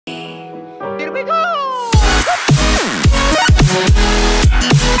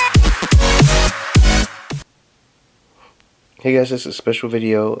Hey guys, this is a special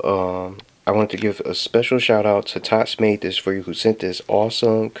video. I want to give a special shout out to Tottsmadethisforyou who sent this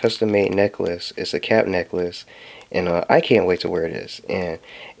awesome custom made necklace. It's a cap necklace, and I can't wait to wear this. And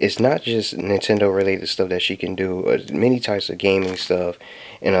it's not just Nintendo related stuff that she can do, many types of gaming stuff.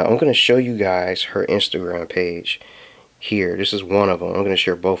 And I'm going to show you guys her Instagram page here. This is one of them. I'm going to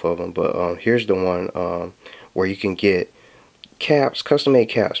share both of them, but here's the one where you can get caps, custom made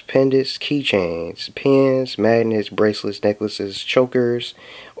caps, pendants, keychains, pins, magnets, bracelets, necklaces, chokers,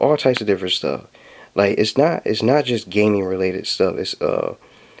 all types of different stuff. Like it's not just gaming related stuff. It's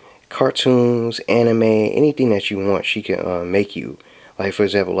cartoons, anime, anything that you want she can make you. Like for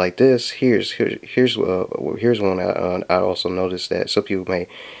example, like this. Here's one I also noticed that some people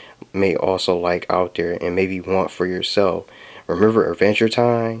may also like out there and maybe want for yourself. Remember Adventure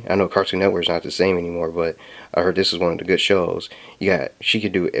Time? I know Cartoon Network's not the same anymore, but I heard this is one of the good shows. She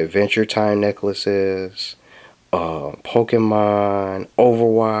could do Adventure Time necklaces, Pokemon,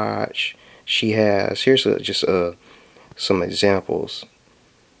 Overwatch. Here's just some examples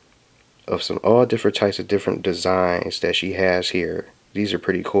of some all different types of different designs that she has here. These are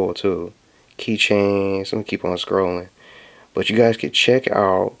pretty cool too. Keychains. Let me keep on scrolling. But you guys could check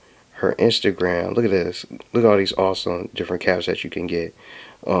out her Instagram. Look at this. Look at all these awesome different caps that you can get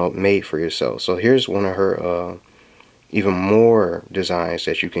made for yourself. So here's one of her even more designs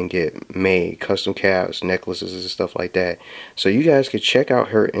that you can get made, custom caps, necklaces, and stuff like that. So you guys could check out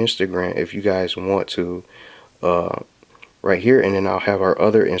her Instagram if you guys want to right here, and then I'll have our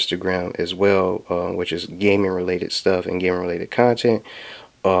other Instagram as well, which is gaming related stuff and gaming related content.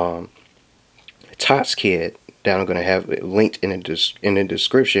 Tots Kid, that I'm going to have it linked in the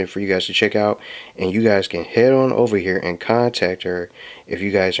description for you guys to check out, and you guys can head on over here and contact her if you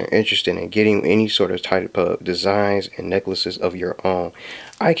guys are interested in getting any sort of type of designs and necklaces of your own.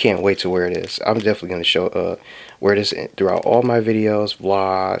 I can't wait to wear this. I'm definitely going to wear this throughout all my videos,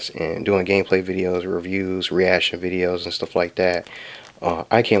 vlogs, and doing gameplay videos, reviews, reaction videos, and stuff like that.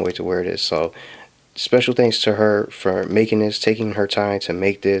 I can't wait to wear this. So special thanks to her for making this, taking her time to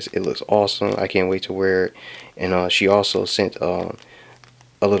make this. It looks awesome. I can't wait to wear it. And she also sent a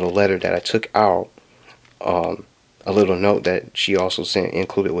little letter that I took out, a little note that she also sent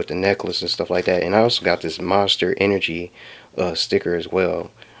included with the necklace and stuff like that. And I also got this Monster Energy sticker as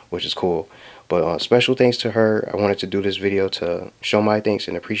well, which is cool. But special thanks to her. I wanted to do this video to show my thanks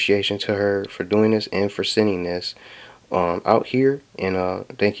and appreciation to her for doing this and for sending this out here. And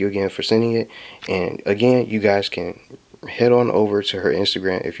thank you again for sending it. And again, you guys can head on over to her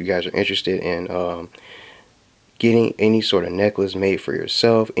Instagram if you guys are interested in getting any sort of necklace made for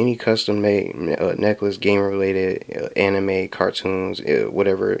yourself, any custom made necklace, game related, anime, cartoons,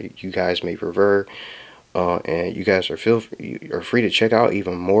 whatever you guys may prefer. And you guys are free to check out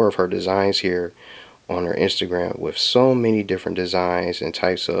even more of her designs here on her Instagram, with so many different designs and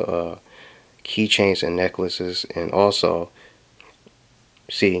types of keychains and necklaces. And also,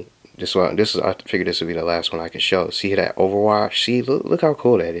 see, I figured this would be the last one I could show. See that Overwatch? See, look how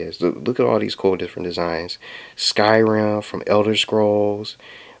cool that is. Look at all these cool different designs. Skyrim from Elder Scrolls,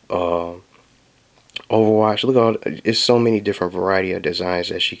 Overwatch. Look at all, it's so many different variety of designs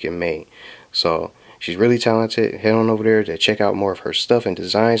that she can make. So she's really talented. Head on over there to check out more of her stuff and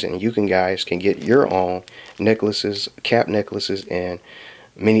designs, and you guys can get your own necklaces, cap necklaces, and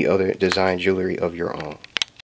many other design jewelry of your own.